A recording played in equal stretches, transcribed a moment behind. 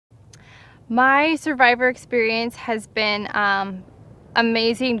My Survivor experience has been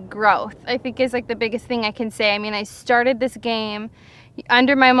amazing growth, I think, is like the biggest thing I can say. I mean, I started this game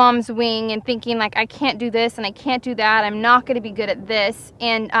under my mom's wing and thinking like, I can't do this and I can't do that, I'm not going to be good at this.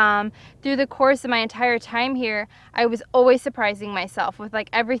 And through the course of my entire time here, I was always surprising myself with like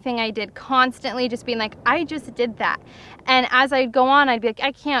everything I did, constantly just being like, I just did that. And as I'd go on, I'd be like,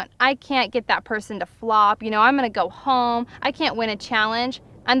 I can't get that person to flop, you know, I'm going to go home, I can't win a challenge.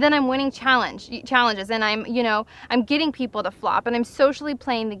 And then I'm winning challenges, and I'm getting people to flop, and I'm socially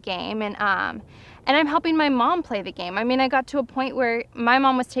playing the game, and I'm helping my mom play the game. I mean, I got to a point where my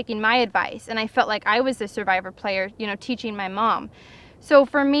mom was taking my advice, and I felt like I was the Survivor player, you know, teaching my mom. So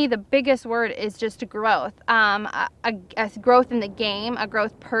for me, the biggest word is just growth. A growth in the game, a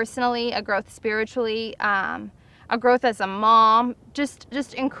growth personally, a growth spiritually, a growth as a mom, just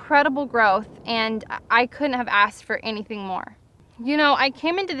incredible growth, and I couldn't have asked for anything more. You know, I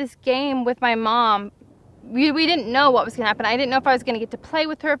came into this game with my mom. We didn't know what was going to happen. I didn't know if I was going to get to play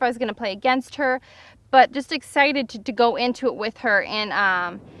with her, if I was going to play against her, but just excited to go into it with her.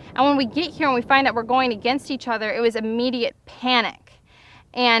 And when we get here and we find out we're going against each other, it was immediate panic.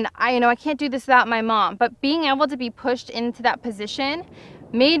 And I can't do this without my mom. But being able to be pushed into that position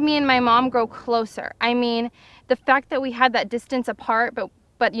made me and my mom grow closer. I mean, the fact that we had that distance apart, but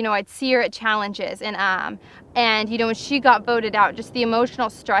you know, I'd see her at challenges, and you know, when she got voted out, just the emotional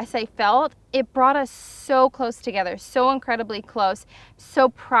stress I felt, it brought us so close together, so incredibly close. So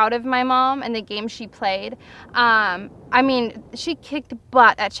proud of my mom and the game she played. I mean, she kicked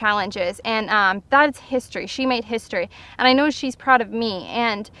butt at challenges, and that's history. She made history, and I know she's proud of me,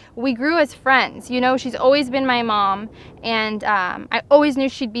 and we grew as friends. You know, she's always been my mom, and I always knew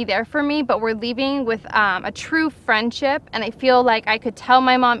she'd be there for me, but we're leaving with a true friendship, and I feel like I could tell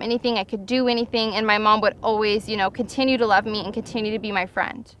my mom anything, I could do anything, and my mom would always, you know, continue to love me and continue to be my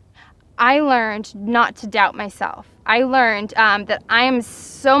friend. I learned not to doubt myself. I learned that I am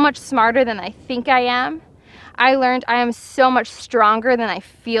so much smarter than I think I am. I learned I am so much stronger than I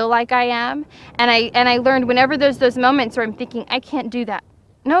feel like I am. And I learned whenever there's those moments where I'm thinking, I can't do that.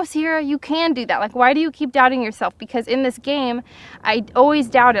 No, Ciera, you can do that. Like, why do you keep doubting yourself? Because in this game, I always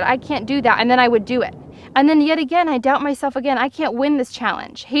doubted, I can't do that, and then I would do it. And then yet again, I doubt myself again, I can't win this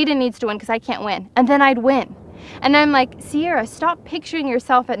challenge. Hayden needs to win because I can't win. And then I'd win. And I'm like, Ciera, stop picturing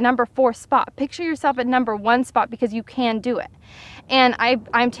yourself at number 4 spot. Picture yourself at number 1 spot because you can do it. And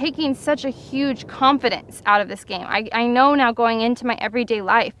I'm taking such a huge confidence out of this game. I know now going into my everyday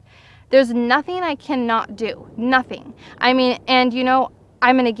life, there's nothing I cannot do. Nothing. I mean, and you know,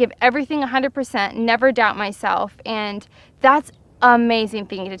 I'm going to give everything 100%, never doubt myself. And that's amazing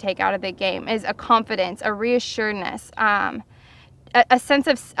thing to take out of the game, is a confidence, a reassuredness, a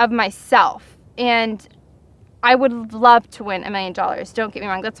sense of myself. And I would love to win $1 million, don't get me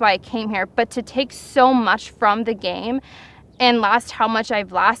wrong, that's why I came here, but to take so much from the game and last how much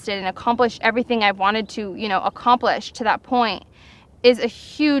I've lasted and accomplish everything I've wanted to, you know, accomplish to that point is a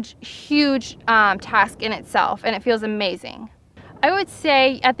huge, huge task in itself, and it feels amazing. I would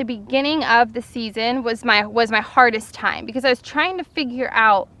say at the beginning of the season was my hardest time, because I was trying to figure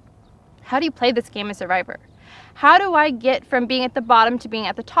out, how do you play this game as Survivor? How do I get from being at the bottom to being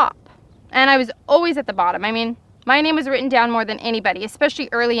at the top? And I was always at the bottom. I mean, my name was written down more than anybody, especially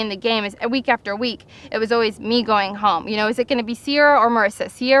early in the game. As week after week, it was always me going home. You know, is it going to be Ciera or Marissa?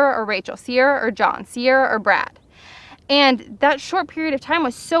 Ciera or Rachel? Ciera or John? Ciera or Brad? And that short period of time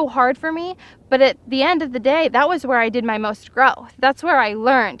was so hard for me, but at the end of the day, that was where I did my most growth. That's where I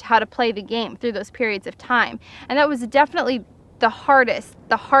learned how to play the game through those periods of time. And that was definitely the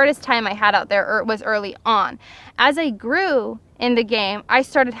hardest time I had out there was early on. As I grew in the game, I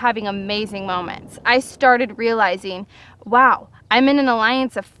started having amazing moments. I started realizing, wow, I'm in an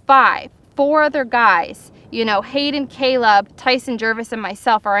alliance of 4 other guys. You know, Hayden, Caleb, Tyson, Jervis, and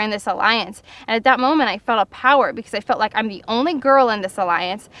myself are in this alliance. And at that moment, I felt a power because I felt like I'm the only girl in this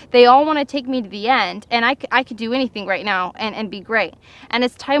alliance. They all want to take me to the end, and I could do anything right now and be great. And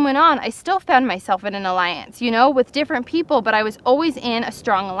as time went on, I still found myself in an alliance, you know, with different people, but I was always in a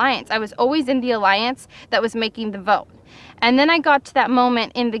strong alliance. I was always in the alliance that was making the vote. And then I got to that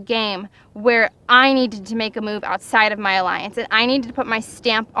moment in the game where I needed to make a move outside of my alliance, and I needed to put my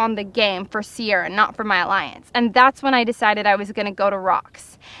stamp on the game for Ciera, not for my alliance. And that's when I decided I was going to go to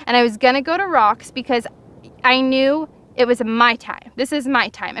Rocks. And I was going to go to Rocks because I knew it was my time. This is my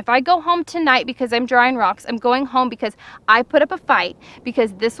time. If I go home tonight because I'm drawing Rocks, I'm going home because I put up a fight,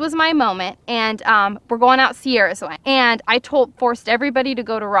 because this was my moment, and we're going out Ciera's way. And I forced everybody to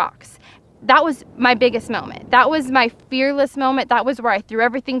go to Rocks. That was my biggest moment. That was my fearless moment. That was where I threw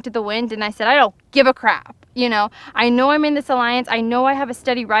everything to the wind and I said, I don't give a crap. You know, I know I'm in this alliance. I know I have a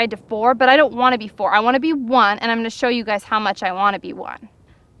steady ride to 4, but I don't want to be 4. I want to be 1, and I'm going to show you guys how much I want to be 1.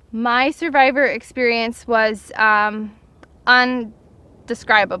 My Survivor experience was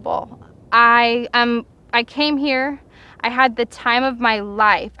undescribable. I came here. I had the time of my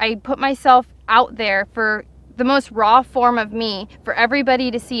life. I put myself out there for the most raw form of me for everybody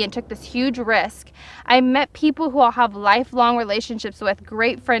to see and took this huge risk. I met people who I'll have lifelong relationships with,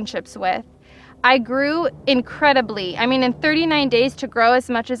 great friendships with. I grew incredibly. I mean, in 39 days to grow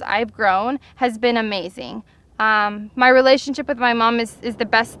as much as I've grown has been amazing. My relationship with my mom is the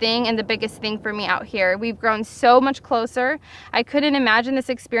best thing and the biggest thing for me out here. We've grown so much closer. I couldn't imagine this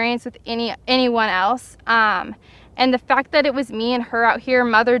experience with anyone else. And the fact that it was me and her out here,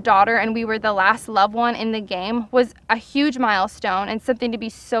 mother, daughter, and we were the last loved one in the game was a huge milestone and something to be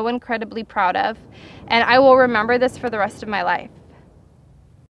so incredibly proud of. And I will remember this for the rest of my life.